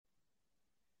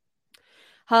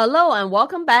Hello and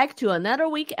welcome back to another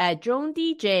week at Drone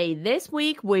DJ. This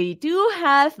week we do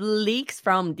have leaks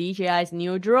from DJI's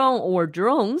new drone or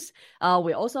drones.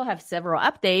 We also have several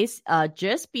updates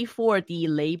just before the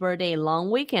Labor Day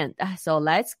long weekend. So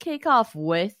let's kick off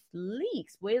with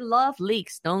leaks. We love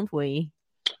leaks, don't we?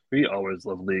 We always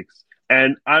love leaks.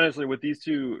 And honestly, with these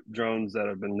two drones that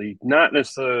have been leaked, not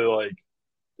necessarily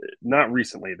not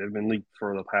recently, they've been leaked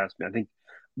for the past. I think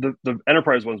the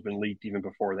Enterprise one's been leaked even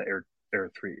before the Air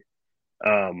 3.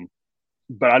 Um,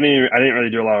 but I didn't really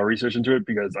do a lot of research into it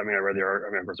because I read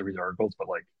of course I read the articles, but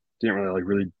didn't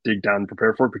really dig down and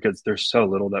prepare for it because there's so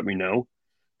little that we know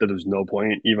that there's no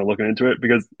point even looking into it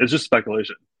because it's just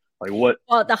speculation. Like what?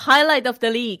 Well, the highlight of the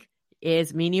leak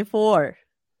is Mini 4.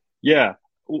 Yeah,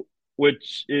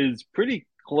 which is pretty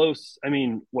close.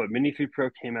 What Mini 3 Pro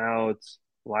came out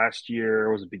last year?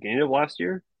 Was it beginning of last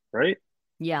year? Right?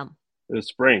 Yeah. It was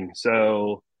spring.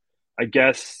 So I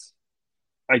guess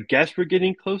we're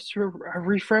getting close to a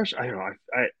refresh. I don't know.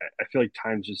 I feel like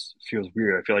time just feels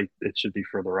weird. I feel like it should be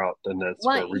further out than this for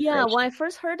Well, a yeah, refresh. when I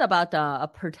first heard about a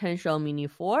potential Mini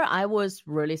 4, I was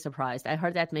really surprised. I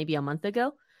heard that maybe a month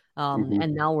ago. Mm-hmm.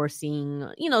 And now we're seeing,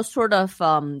 sort of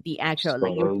the actual, Just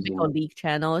like your photos typical and leak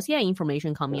channels,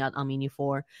 information coming yeah. out on Mini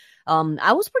 4.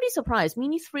 I was pretty surprised.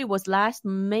 Mini 3 was last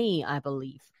May, I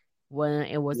believe, when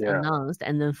it was Yeah. announced,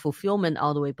 and then fulfillment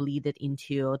all the way bleeded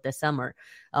into the summer.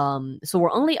 So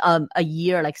we're only a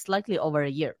year, like slightly over a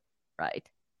year, right?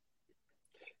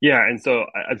 Yeah, and so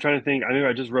I'm trying to think.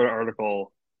 I just wrote an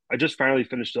article. I just finally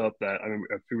finished up that.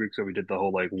 A few weeks ago we did the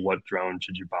whole what drone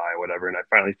should you buy, whatever, and I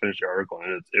finally finished the article,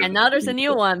 and it was And a now there's a beast.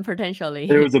 new one It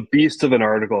potentially. was a beast of an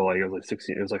article. It was like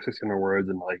 16. It was like 1,600 words,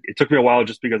 and it took me a while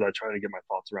just because I was trying to get my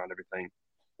thoughts around everything,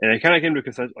 and I kind of came to a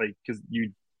consensus, because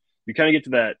you kind of get to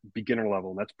that beginner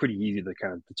level, and that's pretty easy to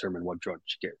kind of determine what drone you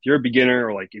should get. If you're a beginner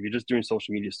or if you're just doing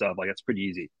social media stuff, that's pretty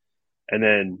easy. And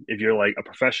then if you're a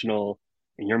professional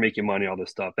and you're making money, all this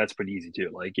stuff, that's pretty easy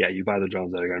too. Yeah, you buy the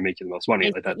drones that are going to make you the most money.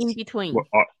 It's the in That's what, between.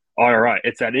 all right.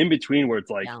 It's that in between where it's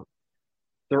Yeah.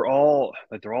 they're all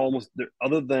almost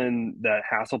other than that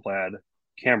Hasselblad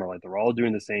camera, they're all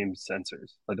doing the same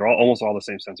sensors. They're all almost all the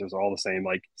same sensors, they're all the same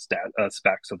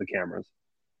specs of the cameras.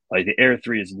 The Air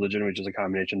 3 is legitimately just a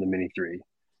combination of the Mini 3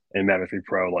 and Mavic 3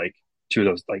 Pro. Two of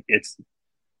those. It's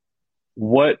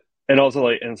what and also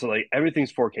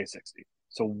everything's 4K 60.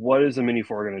 So what is the Mini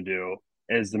 4 going to do?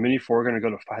 Is the Mini 4 going to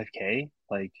go to 5K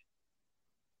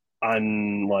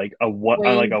on We a one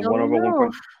don't over one know.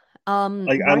 point on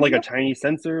One a of tiny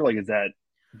sensor? Is that,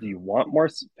 do you want more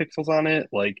pixels on it?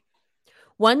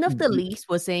 one of the leaks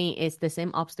was saying it's the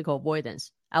same optical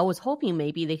avoidance. I was hoping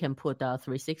maybe they can put a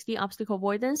 360 optical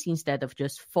avoidance instead of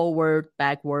just forward,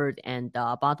 backward, and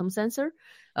bottom sensor.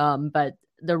 But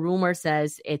the rumor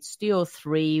says it's still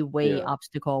three-way Yeah,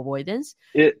 optical avoidance.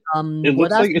 it it What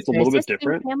looks else like is it's a there? little Is bit this same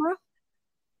different. camera?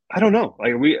 I don't know. I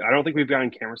don't think we've gotten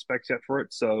camera specs yet for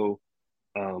it. So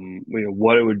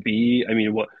what it would be.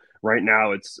 What right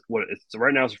now it's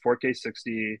 4K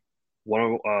 60,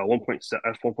 1.7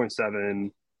 f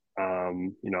 1.7.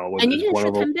 Was And you is can one shoot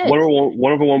over 10 one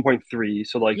bit. over 1.3.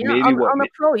 So Yeah, maybe on the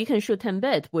Pro, you can shoot 10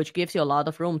 bit, which gives you a lot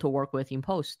of room to work with in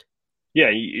post. yeah,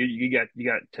 you got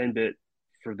 10 bit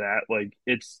for that.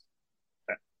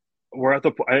 We're at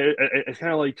the it's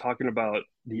kind of like talking about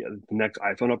the next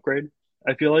iPhone upgrade.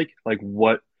 I feel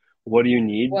what do you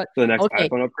need What? for the next Okay,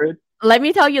 iPhone upgrade? let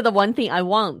me tell you the one thing I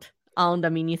want on the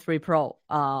Mini 3 Pro,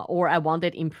 or I want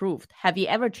it improved. Have you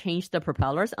ever changed the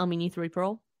propellers on Mini 3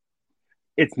 Pro?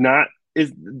 It's not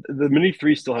is the Mini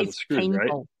 3 still has the It's screws, right?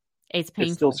 painful. It's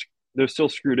It's still painful. they're still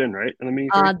screwed in, right? In the Mini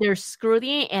 3? They're screwed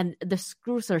in, and the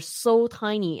screws are so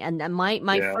tiny. And my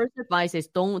Yeah. first advice is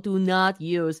do not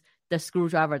use the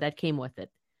screwdriver that came with it.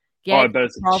 Oh, I Get bet a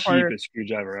it's the proper cheapest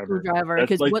screwdriver ever. screwdriver, That's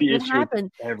because the what issue with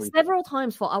happened everything. several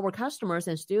times for our customers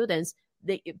and students,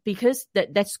 because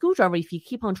that screwdriver, if you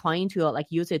keep on trying to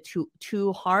use it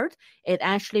too hard, it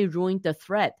actually ruined the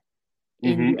thread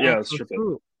in the Yeah, let's actual strip it.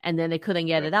 screw, and then they couldn't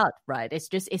get Yeah. it out. Right?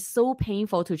 It's so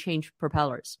painful to change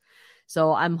propellers.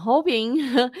 So I'm hoping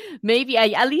maybe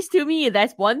at least to me,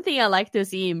 that's one thing I like to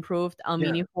see improved on Yeah.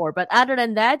 Mini 4. But other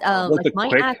than that, Like the my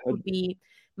quick.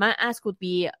 ask would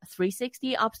be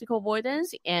 360 obstacle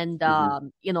avoidance and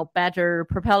Mhm. better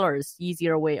propellers,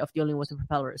 easier way of dealing with the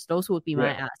propellers. Those would be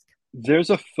my Yeah. ask. There's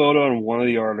a photo in one of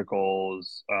the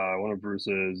articles, one of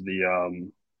Bruce's,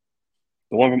 the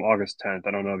one from August 10th.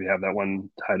 I don't know if you have that one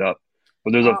tied up,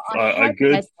 but I a had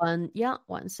good that one. Yeah,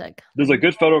 one sec. there's a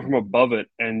good photo from above it,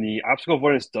 and the obstacle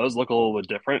avoidance does look a little bit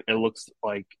different. It looks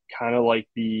kind of like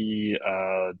the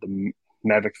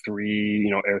Mavic 3,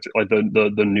 Air, like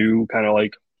the new kind of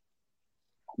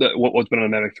what's been on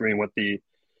the Mavic 3 and what the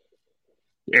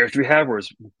Air 3 have, where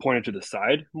it's pointed to the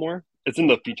side more. It's in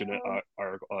the featured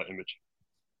image.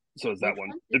 So it's that Which one.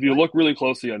 one? This If you one? look really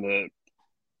closely on the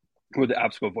where the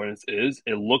obstacle avoidance is,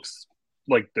 it looks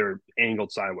like they're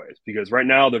angled sideways because right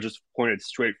now they're just pointed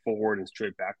straight forward and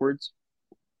straight backwards.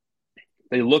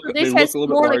 So They this look has a little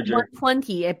bit more like larger.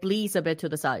 120. It bleeds a bit to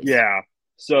the sides. Yeah.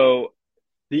 So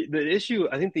the issue,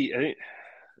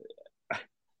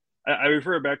 I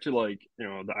refer back to like the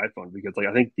iPhone because like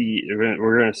I think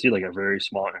we're gonna see like a very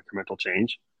small incremental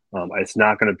change. It's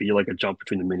not gonna be like a jump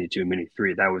between the Mini 2 and Mini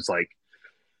 3. That was like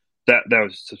that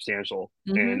was substantial.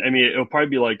 Mm-hmm. And I mean, it'll probably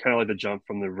be like kind of like the jump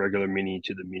from the regular Mini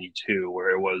to the Mini 2,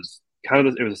 where it was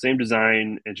it was the same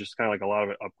design and just kind of like a lot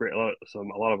of upgrade, a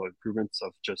lot of improvements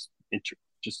of just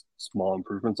small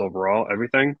improvements overall,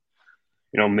 everything.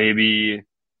 Maybe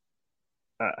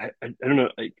I don't know.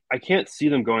 I can't see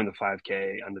them going to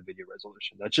 5K on the video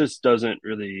resolution. That just doesn't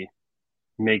really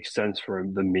make sense for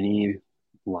the Mini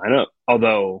lineup.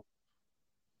 Although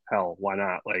hell, why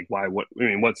not? Like, why? What? I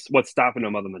mean, what's stopping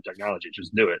them other than the technology?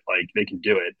 Just do it. Like, they can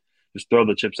do it. Just throw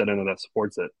the chipset in that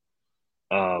supports it.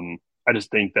 I just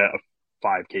think that a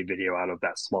 5K video out of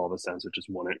that small of a sensor just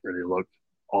wouldn't really look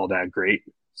all that great.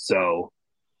 So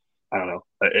I don't know.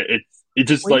 It's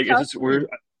just We like it's shall just see. weird.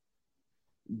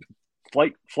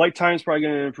 Flight time's probably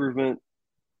going to improvement.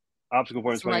 Optical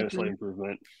points probably going to slight Slightly.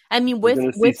 improvement. I mean, We're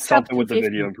going to see with sub something with the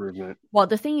video 250. improvement. Well,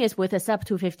 the thing is, with a sub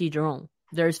 250 drone,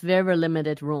 there's very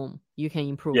limited room you can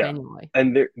improve Yeah, anyway.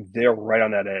 and they're right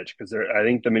on that edge because they're. I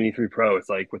think the Mini 3 Pro is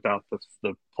like without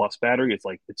the plus battery, it's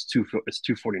like it's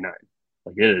 249.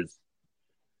 Like it is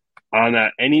on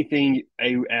that. Anything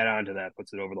you add on to that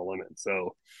puts it over the limit.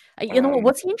 So, You know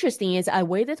what's interesting is I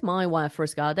weighted mine when I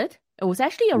first got it. It was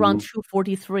actually around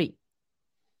 243.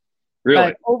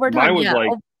 really, But over time, mine was yeah,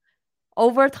 like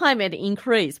over time it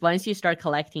increased. Once you start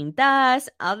collecting dust,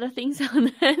 other things on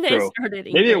it, it true. started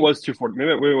Maybe it increasing. was 240.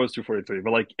 Maybe it was 243.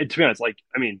 But like to be honest, like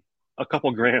I mean, a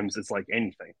couple grams is like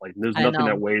anything. Like there's I nothing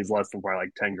that know. weighs less than probably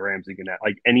like 10 grams you can add.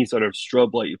 Like any sort of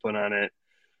strobe light you put on it,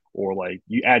 or like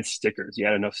you add stickers. You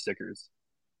add enough stickers.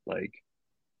 Like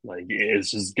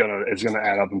it's gonna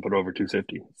add up and put over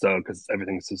 250. So because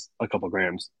everything's just a couple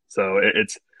grams. So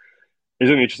it's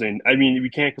gonna be interesting. I mean, we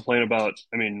can't complain about.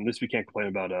 I mean, at least we can't complain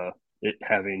about it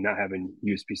having not having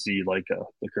USB C like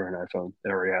the current iPhone. It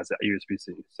already has that USB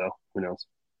C. So who knows?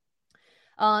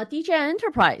 DJI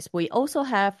Enterprise. We also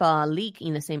have a leak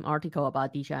in the same article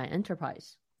about DJI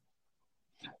Enterprise.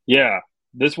 Yeah,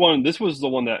 this was the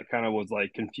one that kind of was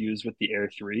like confused with the Air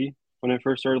 3 when it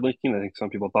first started leaking. I think some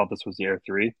people thought this was the Air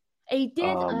 3.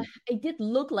 Um, It did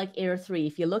look like Air 3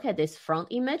 if you look at this front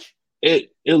image.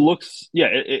 it looks yeah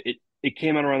it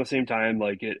came out around the same time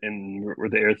like it and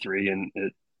with the Air 3 and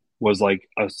it was like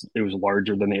it was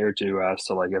larger than the Air 2s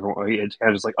so like everyone it kind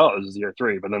of just like oh this is the Air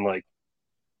 3 but then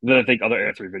I think other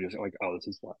Air 3 videos are like oh this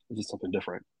is something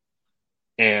different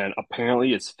and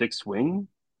apparently it's fixed wing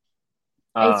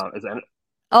It's is that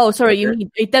Oh, sorry, the you Air,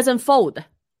 mean it doesn't fold.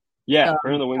 yeah The,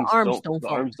 apparently the arms don't the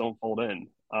fold. arms don't fold in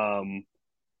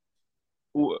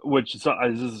which so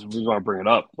this is we want to bring it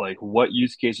up like what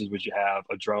use cases would you have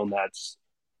a drone that's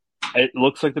it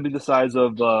looks like to be the size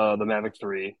of the Mavic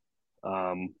 3.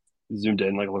 Zoomed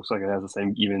in, like it looks like it has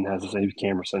even has the same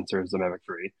camera sensor as the Mavic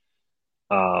 3.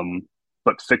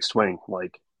 But fixed wing,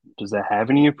 like, does that have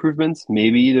any improvements?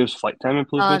 Maybe there's flight time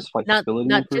improvements, flight stability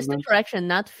Not just a improvements. correction,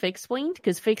 not fixed wing,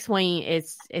 because fixed wing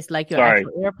is like your Sorry,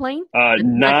 actual airplane.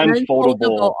 non-foldable,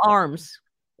 Non-foldable arms,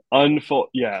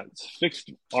 yeah, it's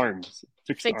fixed arms,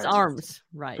 fixed arms,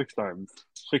 right? fixed arms,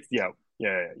 fixed, yeah,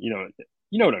 you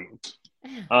know what I mean.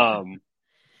 Um,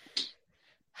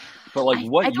 but like,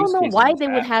 what I don't use know cases why does they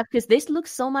would have? have, because this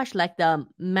looks so much like the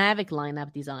Mavic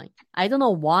lineup design. I don't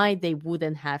know why they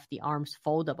wouldn't have the arms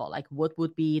foldable. Like, what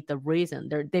would be the reason?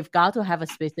 They've got to have a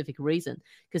specific reason,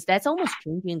 because that's almost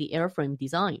changing the airframe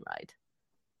design, right?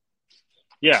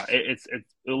 Yeah, it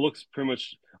looks pretty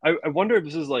much. I wonder if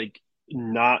this is like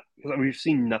not because we've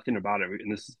seen nothing about it,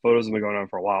 and this photos have been going on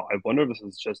for a while. I wonder if this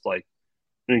is just like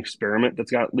an experiment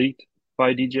that's got leaked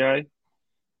by DJI,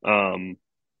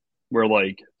 where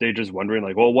like they're just wondering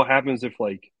like, well, what happens if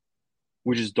like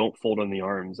we just don't fold in the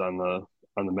arms on the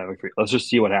Mavic 3? Let's just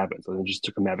see what happens. And they just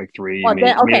took a Mavic 3, Well,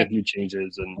 then, made a okay, few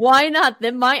changes, and why not?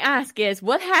 Then my ask is,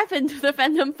 what happened to the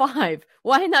Phantom 5?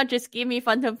 Why not just give me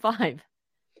Phantom 5?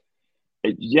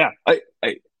 yeah, I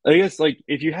guess like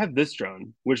if you have this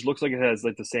drone, which looks like it has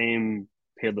like the same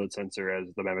payload sensor as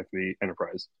the Mavic 3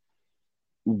 Enterprise,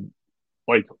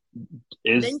 Like,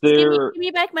 is Then just there? give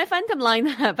me back my Phantom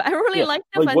lineup. I really Yeah, like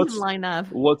the like Phantom lineup.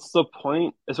 what's the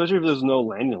point? Especially if there's no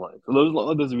landing light.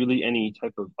 There's really any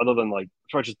type of other than like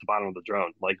pretty much just the bottom of the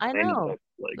drone, like I landing know.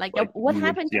 light, Like, like what you would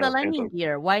happened see to the on landing Phantom.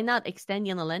 gear? Why not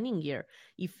extending the landing gear?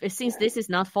 If since this is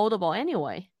not foldable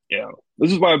anyway. Yeah,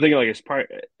 this is why I'm thinking like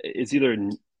it's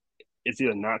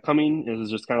either not coming. This is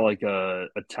just kind of like a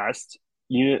test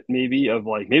unit, maybe of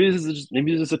like maybe this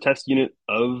is a test unit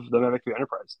of the Mavic 3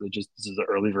 Enterprise. This is an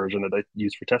early version that they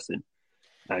use for testing.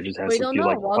 I just has We some don't few know.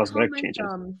 like Well, cosmetic comments.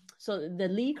 changes. So the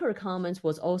leaker comments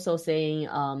was also saying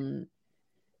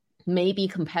maybe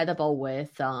compatible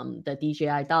with the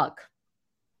DJI dock.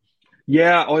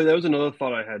 Yeah, oh, that was another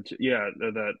thought I had. Yeah,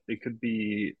 that it could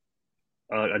be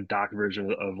a dock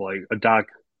version of like a dock,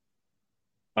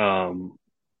 um,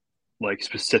 like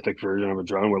specific version of a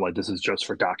drone where like this is just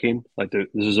for docking. Like this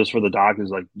is just for the dock. Is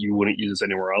like you wouldn't use this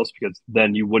anywhere else because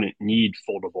then you wouldn't need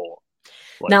foldable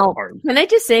like Now, arms. can I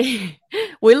just say,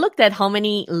 we looked at how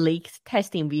many leaked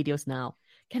testing videos now.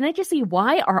 Can I just say,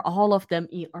 why are all of them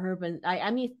in urban?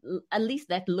 I mean, at least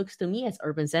that looks to me as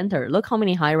urban center. Look how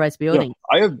many high-rise Yeah, buildings.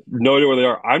 I have no idea where they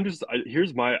are.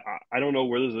 Here's my I don't know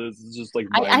where this is. It's just like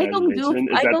my imagination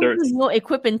is I that don't do there's no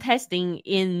equipment testing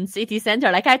in city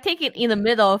center. Like I take it in the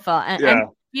middle of an yeah.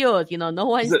 empty field. You know, no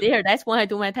one's there. That's when I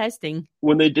do my testing.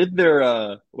 When they did their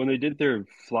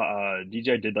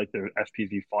DJI did like their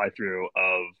FPV fly through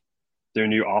of their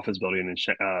new office building in In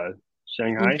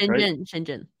Shanghai, right?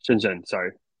 Shenzhen. Shenzhen,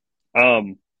 sorry.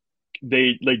 Um,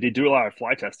 they do a lot of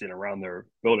fly testing around their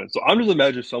building. So I'm just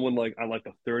imagining someone like on like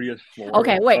the 30th floor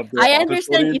Okay, wait. of their office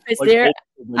building, like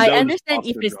open the I window, just understand tossing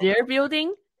if a it's drone their out.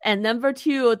 building. And number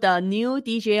two, the new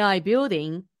DJI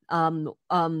building.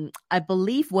 I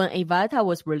believe when Avata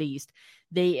was released,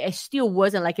 it still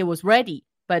wasn't like it was ready,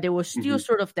 but it was still Mhm.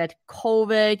 sort of that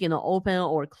COVID, open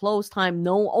or close time.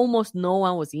 No, almost no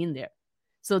one was in there.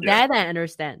 So Yeah. that I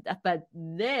understand, but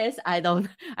this I don't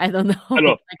I know.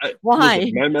 know. Like, Listen,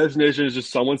 why? my imagination is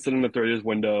just someone sitting in the 30th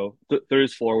window,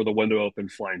 30th floor with a window open,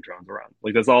 flying drones around.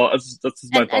 Like that's all. That's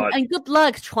just my thought. And good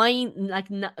luck trying like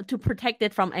to protect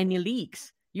it from any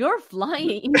leaks. You're flying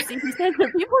in city center.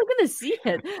 People are gonna see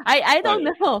it. I don't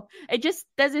know. It just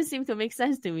doesn't seem to make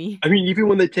sense to me. I mean, even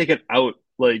when they take it out,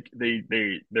 like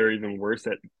they're even worse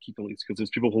at keeping leaks because there's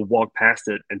people who walk past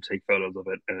it and take photos of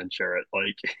it and then share it.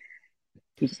 Like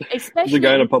there's a guy in Especially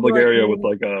a if public you're area in with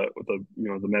a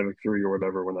the Mavic 3 or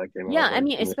whatever when that came yeah, out. I Like,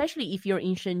 mean, especially if you're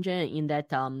in Shenzhen in that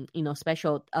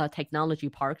special technology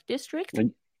park district. like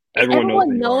everyone knows who Everyone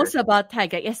you are. knows about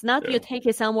tech. It's not Yeah, you take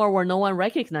it somewhere where no one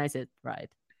recognizes it, right?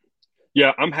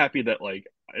 yeah. I'm happy that like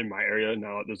in my area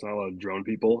now there's not a lot of drone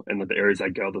people, and that the areas I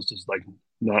go there's just like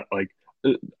not like.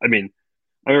 I mean,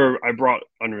 I remember I brought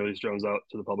unreleased drones out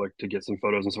to the public to get some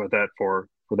photos and stuff like that for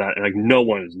that, and like no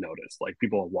one has noticed. Like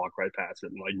people walk right past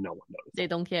it, and like no one noticed They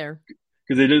don't care.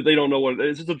 because they don't know what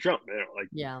it's just a drone. Like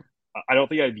Yeah. I don't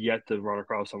think I've yet to run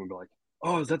across someone and be like,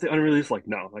 oh, is that the unreleased? Like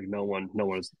no, like no one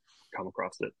has come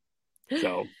across it.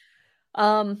 So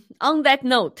On that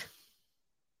note,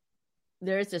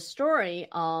 there's a story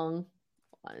on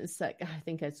one sec. I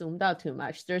think I zoomed out too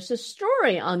much. There's a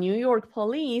story on New York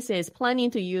police is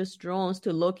planning to use drones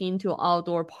to look into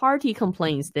outdoor party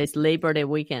complaints this Labor Day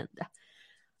weekend.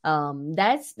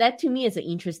 That to me is an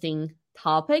interesting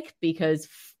topic because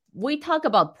we talk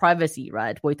about privacy,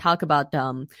 right? We talk about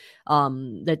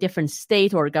the different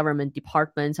state or government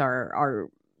departments are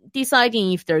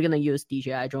deciding if they're gonna use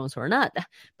DJI drones or not.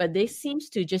 But this seems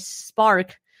to just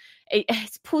spark.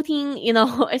 It's putting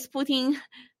it's putting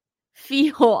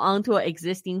fuel onto an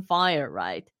existing fire,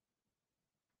 right?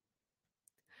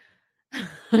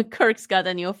 Kirk's got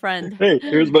a new friend. hey,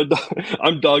 here's my dog.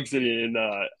 I'm dog sitting, and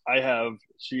I have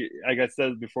she like I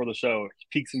said before the show,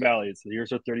 peaks and valleys. So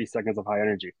here's her 30 seconds of high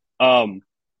energy. And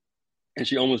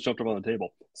she almost jumped up on the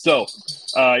table. So,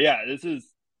 yeah, this is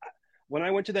when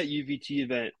I went to that UVT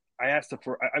event. I asked her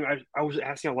for. I was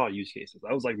asking a lot of use cases.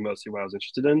 That was like mostly what I was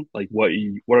interested in. Like, what are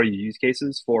your use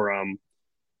cases for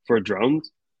drones?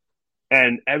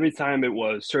 And every time it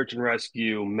was search and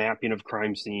rescue, mapping of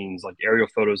crime scenes, like aerial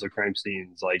photos of crime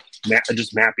scenes, like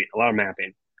just mapping, a lot of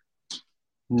mapping.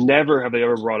 Never have they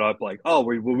ever brought up like, oh,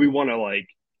 we want to like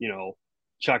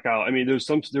check out. I mean, there's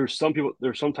some people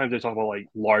there's sometimes they talk about like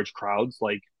large crowds,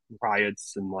 like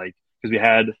riots and like because we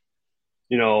had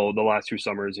the last 2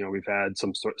 summers, we've had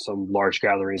some large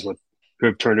gatherings with who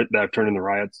have turned into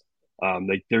riots.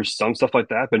 Like there's some stuff like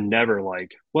that, but never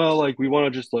like, well, like we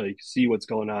want to just like see what's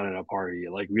going on in a party.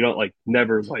 Like we don't like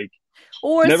never like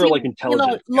Or never see, like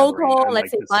intelligence gathering local, on let's like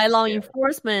say this bylaw scale.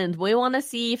 enforcement. We want to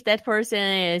see if that person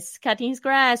is cutting his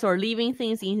grass or leaving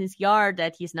things in his yard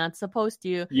that he's not supposed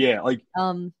to. Yeah, like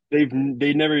Um,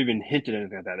 they never even hinted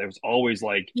anything like that. It was always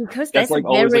like because that's that's a like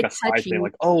always like very a side thing. touchy.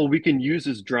 Like, oh, we can use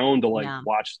this drone to like Yeah,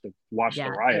 watch the yeah.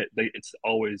 riot. It's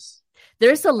always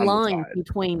There's a on the line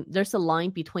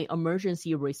side. between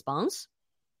emergency response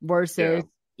versus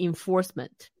Yeah.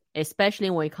 enforcement, especially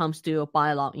when it comes to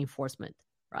bylaw enforcement,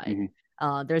 right?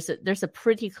 Mm-hmm. There's a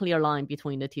pretty clear line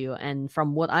between the two, and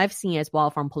from what I've seen as well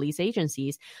from police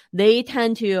agencies, they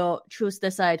tend to choose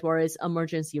the side where it's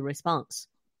emergency response.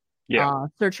 Yeah.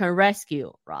 Search and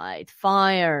rescue, right?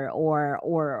 Fire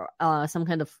or some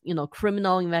kind of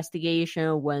criminal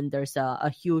investigation when there's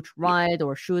a huge riot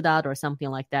or shootout or something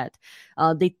like that.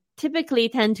 They typically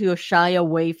tend to shy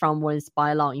away from when it's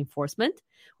bylaw enforcement,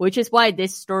 which is why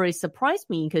this story surprised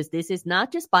me because this is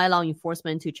not just bylaw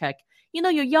enforcement to check,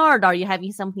 your yard. Are you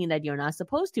having something that you're not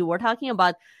supposed to? We're talking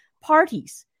about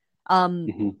parties.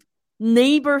 Mm-hmm.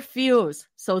 Neighbor feuds,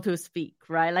 so to speak,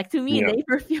 right? Like to me, Yeah.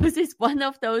 neighbor feuds is one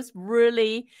of those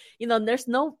really, there's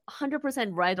no 100%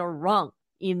 right or wrong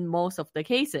in most of the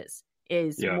cases.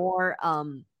 Is Yeah. more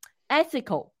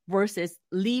ethical versus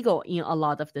legal in a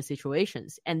lot of the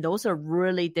situations, and those are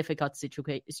really difficult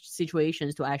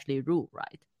situations to actually rule,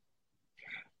 right?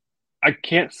 I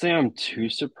can't say I'm too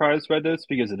surprised by this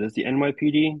because it is the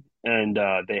NYPD and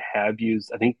they have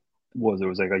used, I think it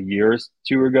was like a year or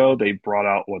two ago, they brought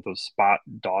out those spot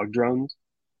dog drones.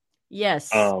 Yes,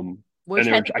 And which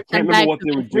they had were, to I be can't sent remember back what to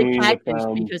they were get doing with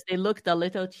repackaged because they looked a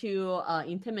little too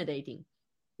intimidating.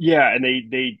 Yeah, and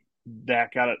they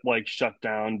that got it like shut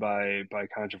down by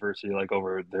controversy like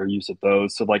over their use of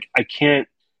those. So like I can't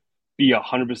be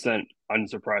 100%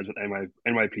 unsurprised with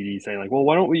NYPD saying like, well,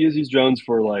 why don't we use these drones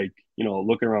for like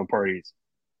looking around parties,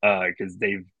 because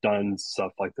they've done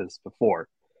stuff like this before.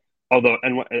 Although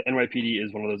NYPD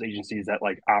is one of those agencies that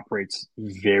like operates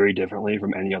very differently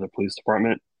from any other police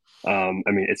department. I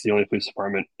mean, it's the only police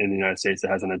department in the United States that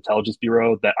has an intelligence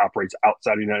bureau that operates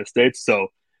outside the United States. So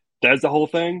that's the whole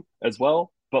thing as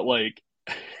well. But like,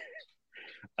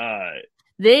 uh,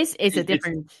 This is a it, it's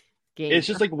different it's game.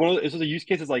 just like it's just a use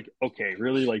case. Is like, okay,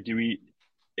 really, like, do we?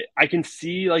 I can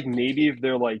see like maybe if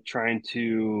they're like trying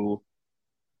to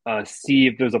see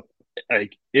if there's a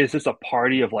like, is this a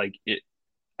party of like it?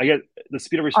 I get the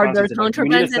speed of Are response there is like, do we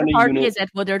need to contrabands at the send a party? unit? Is that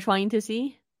what they're trying to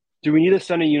see? Do we need to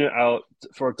send a unit out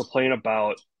for a complaint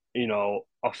about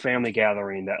a family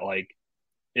gathering that like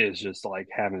is just like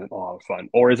having a lot of fun,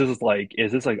 or is this like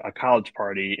a college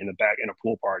party in the back in a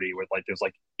pool party with like there's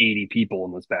like 80 people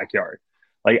in this backyard?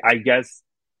 Like I guess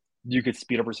you could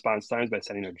speed up response times by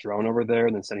sending a drone over there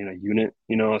and then sending a unit,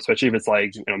 especially if it's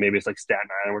like, maybe it's like Staten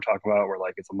Island we're talking about, where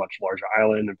like it's a much larger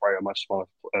island and probably a much smaller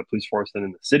police force than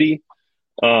in the city.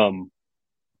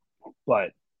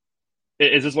 But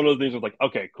is this one of those things with like,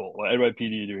 okay, cool, well,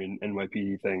 NYPD doing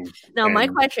NYPD things? Now, my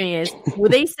question is,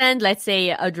 would they send, let's say,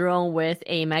 a drone with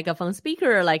a megaphone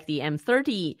speaker like the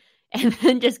M30 and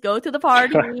then just go to the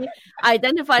party,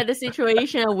 identify the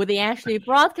situation? Would they actually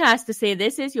broadcast to say,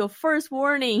 this is your first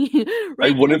warning?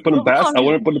 I wouldn't put it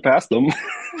past them.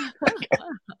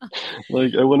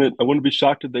 Like I wouldn't be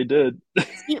shocked if they did.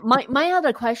 My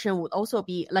other question would also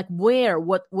be like,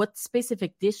 what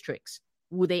specific districts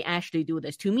would they actually do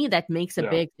this? To me, that makes a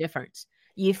big difference.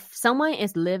 If someone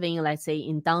is living, let's say,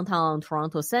 in downtown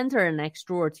Toronto Center, next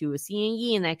door to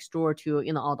CNE, next door to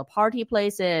all the party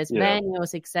places,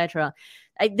 venues, etc.,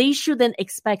 they shouldn't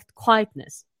expect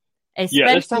quietness,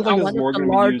 especially on one of the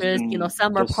largest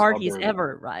summer parties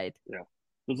ever, right? Yeah,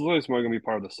 this is always more going to be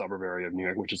part of the suburb area of New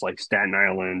York, which is like Staten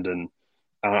Island, and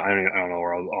I don't know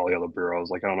where all the other boroughs.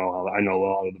 Like I don't know how I know a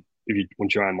lot of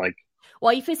once you're on like.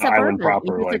 Well, if it's suburban,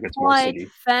 proper, if it's like a it's more quiet,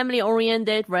 city.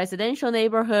 family-oriented residential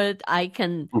neighborhood, I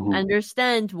can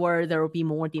understand where there will be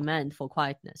more demand for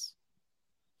quietness.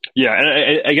 Yeah,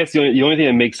 and I guess the only thing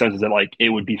that makes sense is that like it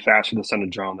would be faster to send a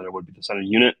drone than it would be to send a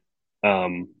unit,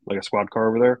 like a squad car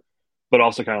over there. But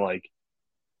also kind of like,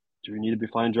 do we need to be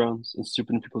flying drones and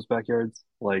swooping in people's backyards?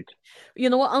 Like,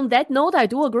 on that note, I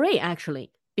do agree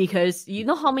actually. Because you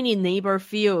know how many neighbor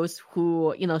feuds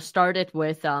who started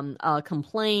with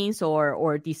complaints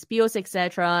or disputes,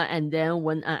 etc., and then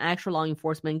when actual law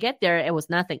enforcement get there, it was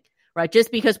nothing, right?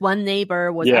 Just because one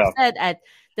neighbor was upset at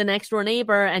the next door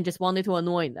neighbor and just wanted to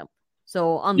annoy them.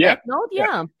 So on that note,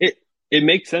 it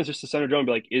makes sense just to send a drone and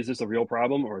be like, is this a real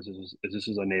problem or is this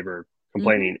just a neighbor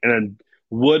complaining? And then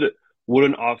would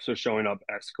an officer showing up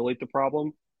escalate the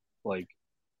problem? Like,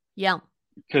 yeah.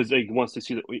 Because he wants to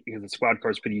see that because the squad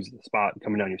car is pretty easy to spot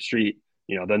coming down your street.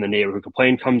 then the neighbor who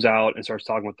complained comes out and starts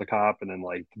talking with the cop, and then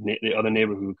like the other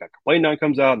neighbor who got complained on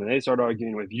comes out, and then they start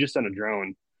arguing. If you just send a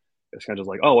drone, it's kind of just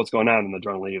like, oh, what's going on, and the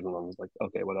drone leaves, and I'm just like,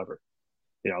 okay, whatever.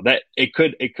 That it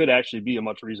could actually be a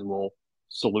much reasonable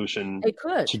solution It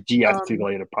could to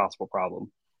de-escalate a possible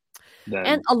problem.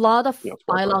 And a lot of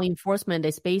bylaw enforcement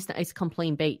is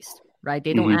complaint based, right?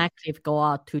 They don't actually go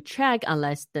out to check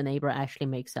unless the neighbor actually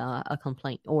makes a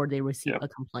complaint or they receive a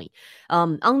complaint.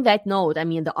 On that note, I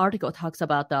mean, the article talks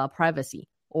about the privacy,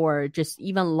 or just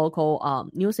even local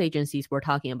news agencies were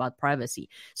talking about privacy.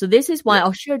 So this is why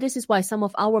I'll share. This is why some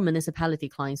of our municipality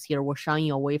clients here were shying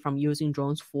away from using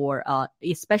drones for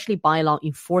especially bylaw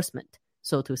enforcement,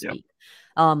 so to speak.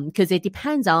 Because it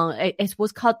depends on, it's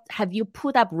what's called, have you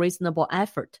put up reasonable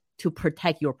effort to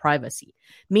protect your privacy?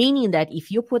 Meaning that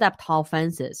if you put up tall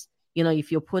fences,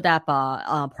 if you put up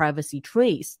privacy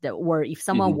trees, or if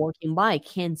someone walking by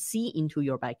can't see into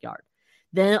your backyard,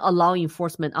 then a law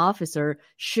enforcement officer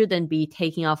shouldn't be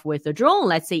taking off with a drone.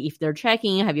 Let's say if they're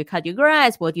checking, have you cut your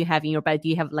grass? What do you have in your backyard? Do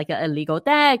you have like a illegal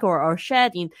deck or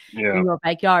shed in your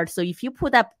backyard? So if you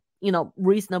put up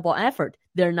reasonable effort,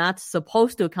 they're not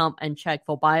supposed to come and check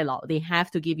for bylaw. They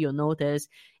have to give you a notice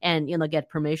and, get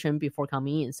permission before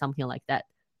coming in, something like that,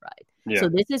 right? Yeah. So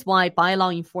this is why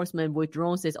bylaw enforcement with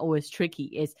drones is always tricky,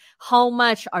 is how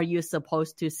much are you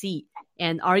supposed to see?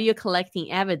 And are you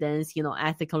collecting evidence,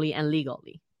 ethically and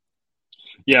legally?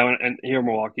 Yeah, and here in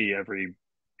Milwaukee, every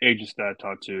agency that I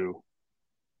talk to,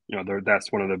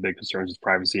 that's one of the big concerns is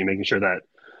privacy, making sure that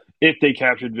if they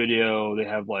captured video, they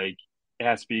have it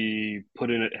has to be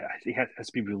put in. It has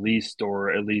to be released,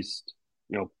 or at least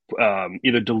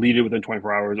either deleted within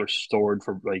 24 hours or stored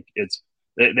for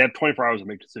they have 24 hours to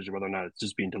make a decision whether or not it's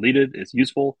just being deleted, it's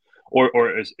useful,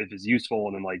 or if it's useful,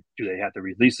 and then do they have to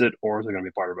release it, or is it going to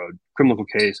be part of a criminal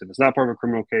case? If it's not part of a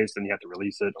criminal case, then you have to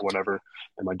release it or whatever.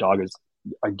 And my dog is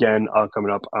again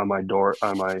coming up on my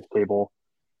table.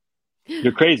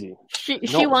 You're crazy.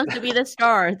 She wants to be the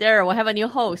star. There, we'll have a new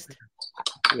host.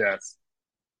 Yes.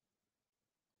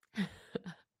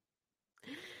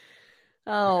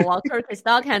 Oh, well, Turkish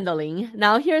dog handling.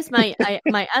 Now, here's my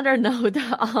other note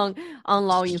on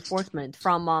law enforcement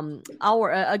from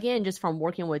just from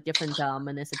working with different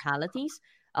municipalities.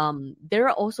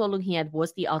 They're also looking at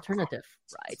what's the alternative,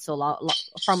 right? So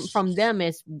from them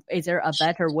is there a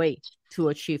better way to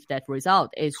achieve that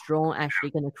result? Is drone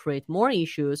actually going to create more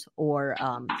issues, or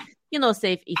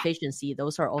save efficiency?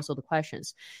 Those are also the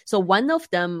questions. So one of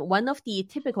the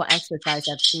typical exercise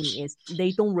I've seen is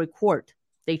they don't record.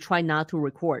 They try not to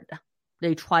record.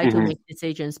 They try to make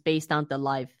decisions based on the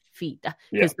live feed.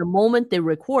 Because the moment they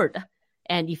record,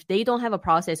 and if they don't have a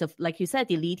process of, like you said,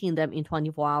 deleting them in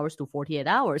 24 hours to 48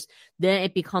 hours, then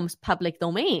it becomes public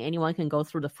domain. Anyone can go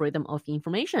through the Freedom of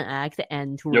Information Act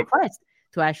and to request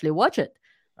to actually watch it,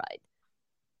 right?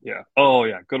 Yeah. Oh,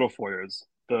 yeah. Good old FOIAs.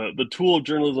 The tool of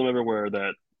journalism everywhere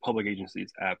that public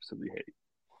agencies absolutely hate.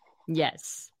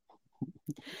 Yes.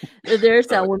 There's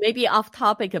we may be off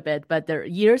topic a bit, but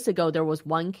years ago there was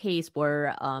one case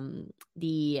where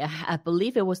I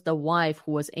believe it was the wife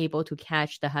who was able to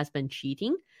catch the husband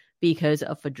cheating because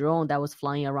of a drone that was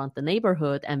flying around the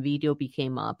neighborhood, and video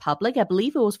became public. I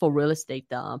believe it was for real estate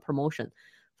promotion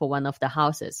for one of the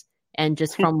houses. And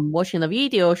just from watching the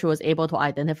video, she was able to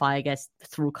identify, I guess,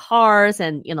 through care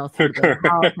and, through the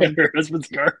house. And, her husband's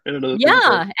car.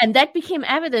 Yeah, and that became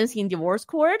evidence in divorce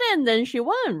court, and then she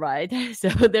won, right? So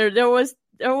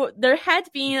there had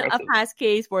been a past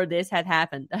case where this had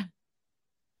happened.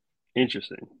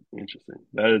 Interesting.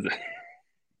 That is,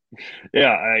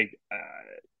 yeah.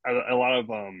 A lot of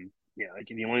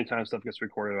the only time stuff gets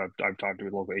recorded, I've talked to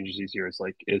with local agencies here,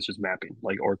 it's just mapping,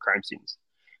 or crime scenes.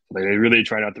 They really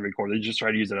try not to record. They just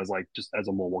try to use it as just as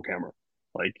a mobile camera,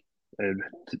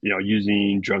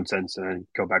 using drone sense, and then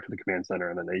go back to the command center,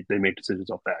 and then they make decisions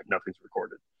off that. Nothing's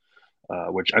recorded,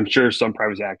 which I'm sure some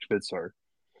privacy activists are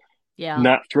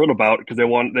not thrilled about, because they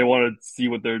want to see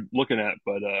what they're looking at.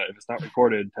 But if it's not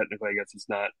recorded, technically, I guess it's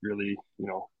not really,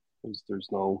 there's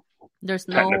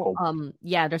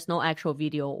no actual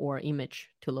video or image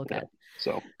to look at.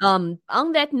 So on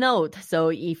that note, so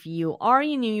if you are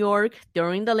in New York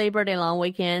during the Labor Day long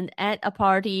weekend at a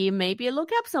party, maybe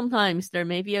look up sometimes. There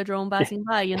may be a drone passing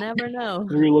by. You never know.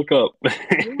 Maybe look up.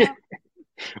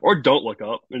 Or don't look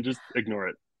up and just ignore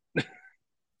it.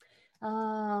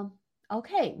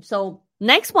 Okay, so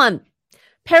next one,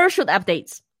 parachute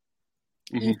updates.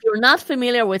 If you're not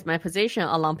familiar with my position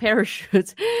along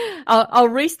parachutes, I'll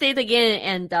restate again.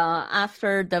 And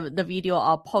after the video,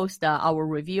 I'll post our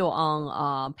review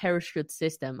on parachute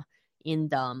system in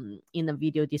the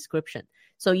video description.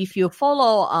 So if you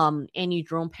follow any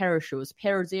drone parachutes,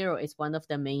 ParaZero is one of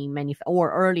the main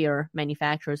earlier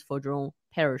manufacturers for drone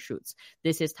parachutes.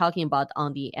 This is talking about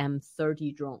on the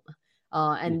M30 drone.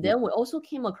 And then we also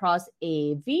came across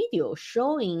a video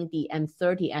showing the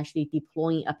M30 actually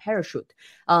deploying a parachute.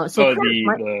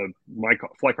 The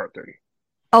Flightcart 30.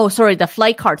 Oh, sorry, the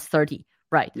Flightcart 30.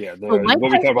 Right. Yeah, what we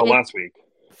talked about last week.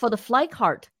 For the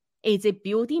Flightcart, is it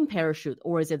built-in parachute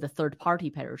or is it the third-party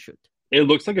parachute? It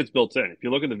looks like it's built in. If you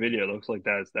look at the video, it looks like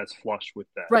that's flush with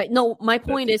that. Right. No, my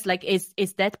point is like, is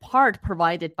that part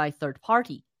provided by third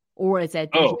party or is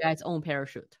that DJI's own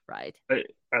parachute? Right. I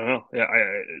don't know. Yeah,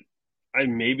 I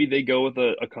maybe they go with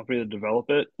a company to develop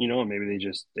it, and maybe they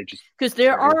just because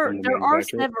there are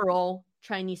several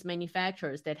Chinese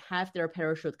manufacturers that have their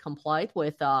parachute complied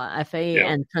with FAA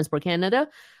and Transport Canada,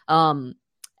 and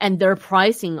their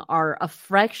pricing are a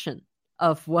fraction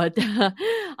of what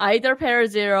either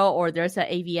ParaZero or there's a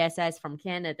AVSS from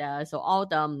Canada. So all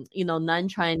the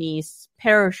non-Chinese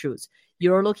parachutes,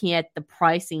 you're looking at the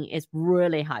pricing is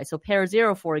really high. So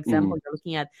ParaZero, for example, you're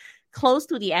looking at close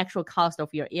to the actual cost of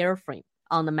your airframe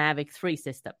on the Mavic 3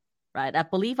 system, right? I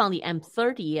believe on the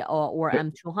M30 or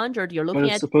M200, you're looking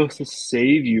at... It's supposed to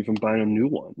save you from buying a new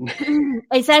one.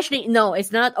 It's actually... No,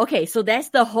 it's not. Okay, so that's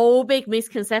the whole big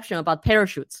misconception about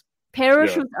parachutes.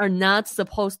 Parachutes are not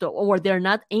supposed to, or they're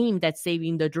not aimed at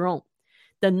saving the drone.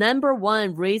 The number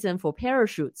one reason for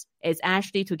parachutes is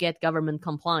actually to get government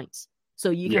compliance. So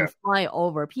you can fly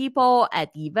over people at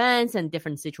events and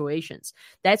different situations.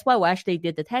 That's why we actually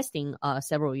did the testing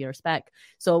several years back.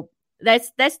 So that's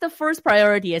the first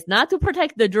priority, is not to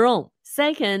protect the drone.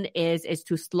 Second is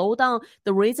to slow down.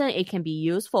 The reason it can be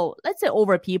useful, let's say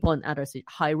over people in other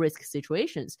high risk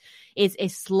situations, is it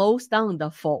slows down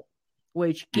the fall,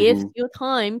 which gives you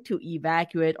time to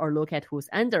evacuate or look at who's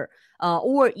under.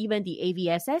 Or even the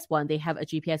AVSS one, they have a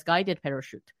GPS guided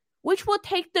parachute, which will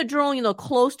take the drone,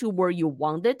 close to where you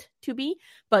want it to be.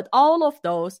 But all of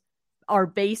those are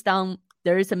based on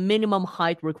there is a minimum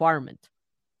height requirement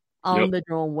on the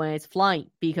drone when it's flying.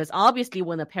 Because obviously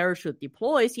when a parachute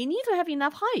deploys, you need to have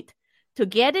enough height to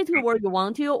get it to where you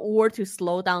want to, or to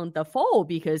slow down the fall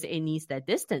because it needs that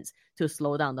distance to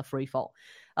slow down the free fall.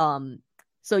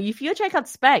 So if you check out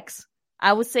specs,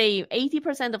 I would say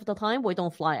 80% of the time, we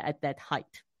don't fly at that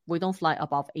height. We don't fly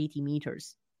above 80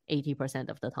 meters 80%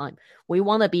 of the time. We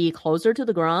want to be closer to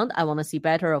the ground. I want to see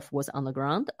better of what's on the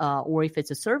ground. Or if it's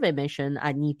a survey mission,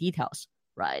 I need details,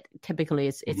 right? Typically,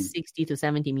 it's 60 to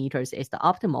 70 meters is the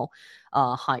optimal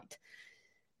height.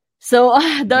 So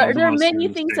there are many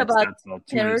things about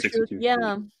parachute.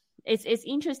 Yeah, it's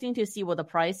interesting to see what the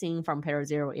pricing from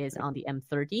ParaZero is on the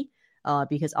M30.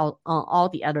 Because on all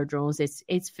the other drones,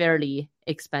 it's fairly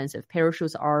expensive.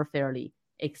 Parachutes are fairly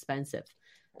expensive,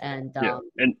 and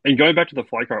and going back to the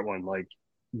Flightcart one, like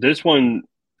this one,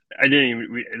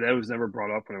 that was never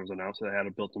brought up when it was announced that it had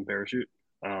a built-in parachute.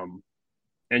 And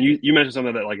you mentioned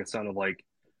something that like it sounded like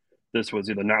this was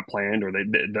either not planned or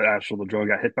the drone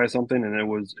got hit by something and it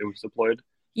was deployed.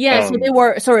 Yeah, so they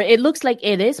were sorry. It looks like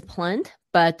it is planned,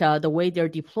 but the way they're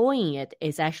deploying it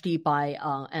is actually by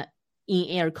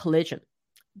in-air collision.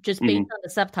 Just based on the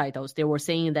subtitles, they were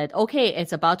saying that, okay,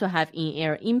 it's about to have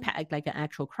in-air impact, like an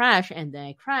actual crash, and then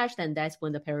it crashed, and that's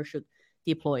when the parachute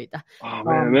deployed. Oh,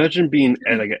 man, imagine being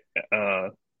at like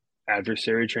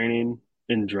adversary training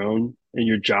in drone, and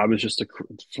your job is just to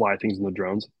fly things in the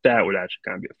drones. That would actually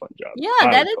kind of be a fun job.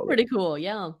 Yeah, that is pretty cool,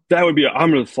 yeah. That would be,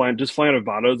 I'm going to flying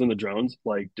Avatos in the drones.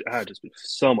 Like, that'd just be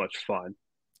so much fun.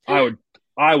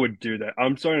 I would do that.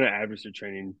 I'm starting an adversary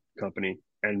training company.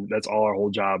 And that's all our whole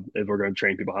job is we're going to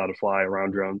train people how to fly around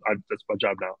drones. That's my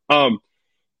job now.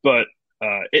 But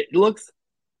it looks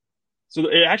so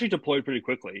it actually deployed pretty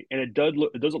quickly, and it doesn't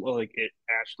look like it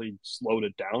actually slowed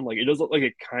it down. Like it does look like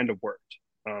it kind of worked.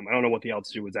 I don't know what the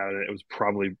altitude was at. It was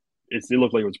probably it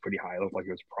looked like it was pretty high. It looked like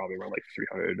it was probably around like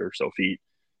 300 or so feet.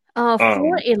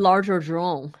 For a larger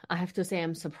drone, I have to say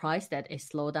I'm surprised that it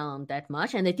slowed down that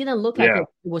much, and it didn't look like it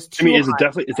was too.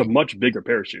 It's a much bigger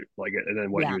parachute, like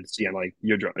than what you would see on like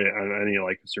your drone, on any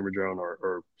like consumer drone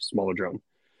or smaller drone.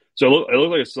 So it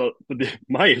looked like but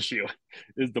my issue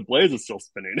is the blades are still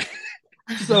spinning.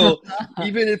 So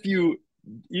even if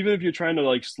you're trying to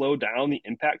like slow down the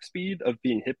impact speed of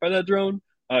being hit by that drone,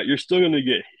 you're still going to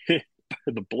get hit by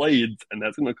the blades, and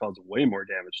that's going to cause way more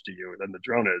damage to you than the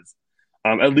drone is.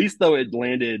 At least though it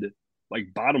landed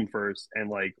like bottom first and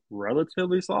like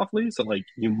relatively softly, so like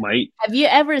you might have you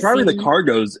ever probably seen the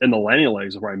cargoes and the landing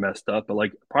legs are probably messed up, but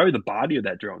like probably the body of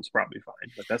that drone's probably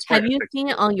fine. But that's have you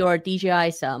seen on your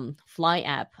DJI's Fly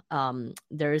app?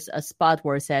 There's a spot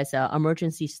where it says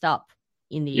emergency stop.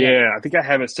 in the air. Yeah, I think I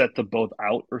have it set to both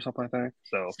out or something like that.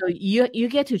 So you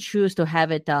get to choose to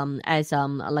have it as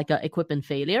like a equipment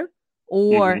failure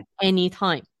or any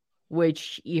time.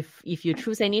 Which if you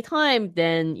choose any time,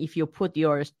 then if you put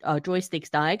your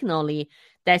joysticks diagonally,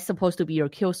 that's supposed to be your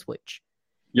kill switch.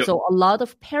 Yep. So a lot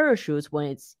of parachutes, when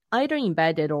it's either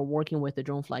embedded or working with the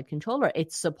drone flight controller,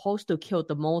 it's supposed to kill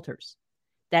the motors.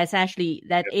 That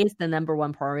is the number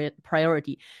one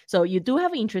priority. So you do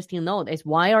have an interesting note is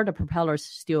why are the propellers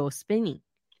still spinning?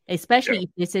 Especially if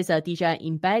this is a DJI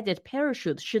embedded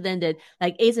parachute, doesn't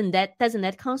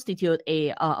that constitute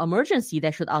a emergency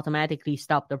that should automatically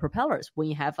stop the propellers when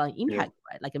you have an impact,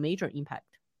 right? Like a major impact.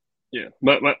 Yeah,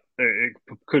 but it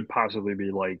could possibly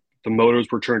be like the motors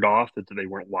were turned off, that they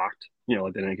weren't locked.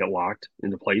 Like they didn't get locked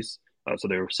into place, so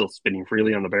they were still spinning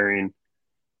freely on the bearing.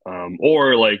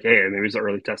 Or like, hey, maybe it's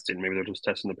early testing. Maybe they're just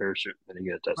testing the parachute. They didn't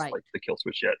get to test like the kill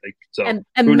switch yet. So and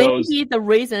who maybe knows? The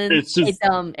reason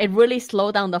it really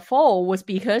slowed down the fall was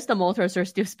because the motors are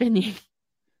still spinning.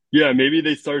 Yeah, maybe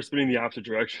they started spinning the opposite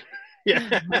direction.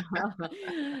 Yeah,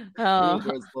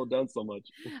 slow down so much.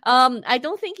 I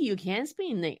don't think you can spin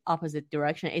in the opposite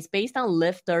direction. It's based on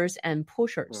lifters and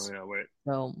pushers. Oh yeah, wait.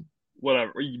 So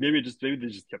whatever. Maybe they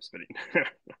just kept spinning.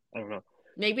 I don't know.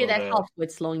 Maybe that helps with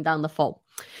slowing down the fall.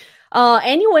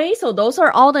 Anyway, so those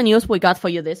are all the news we got for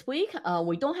you this week.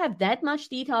 We don't have that much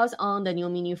details on the new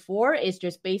Mini 4. It's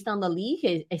just based on the leak.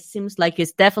 It seems like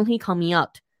it's definitely coming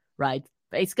out, right?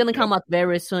 It's going to come out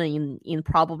very soon in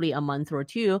probably a month or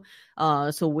two.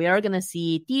 So we are going to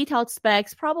see detailed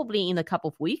specs probably in a couple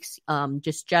of weeks,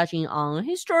 just judging on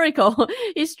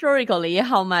historically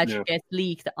how much gets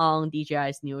leaked on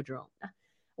DJI's new drone.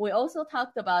 We also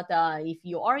talked about if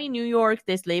you are in New York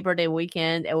this Labor Day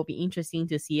weekend, it will be interesting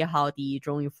to see how the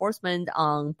drone enforcement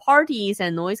on parties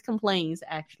and noise complaints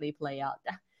actually play out.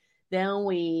 Then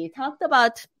we talked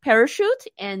about parachute,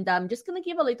 and I'm just going to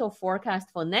give a little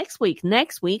forecast for next week.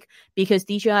 Because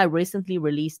DJI recently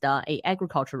released a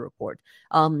agriculture report.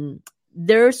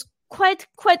 There's quite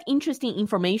interesting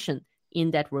information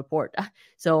in that report.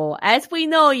 So as we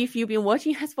know, if you've been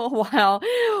watching us for a while,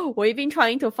 we've been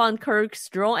trying to fund Kirk's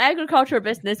drone agriculture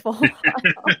business for a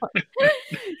while.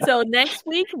 So next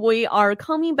week, we are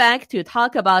coming back to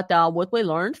talk about what we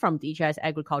learned from DJI's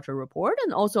agriculture report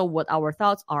and also what our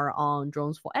thoughts are on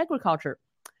drones for agriculture.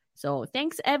 So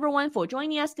thanks everyone for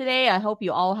joining us today. I hope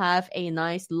you all have a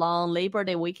nice long Labor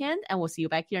Day weekend, and we'll see you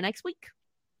back here next week.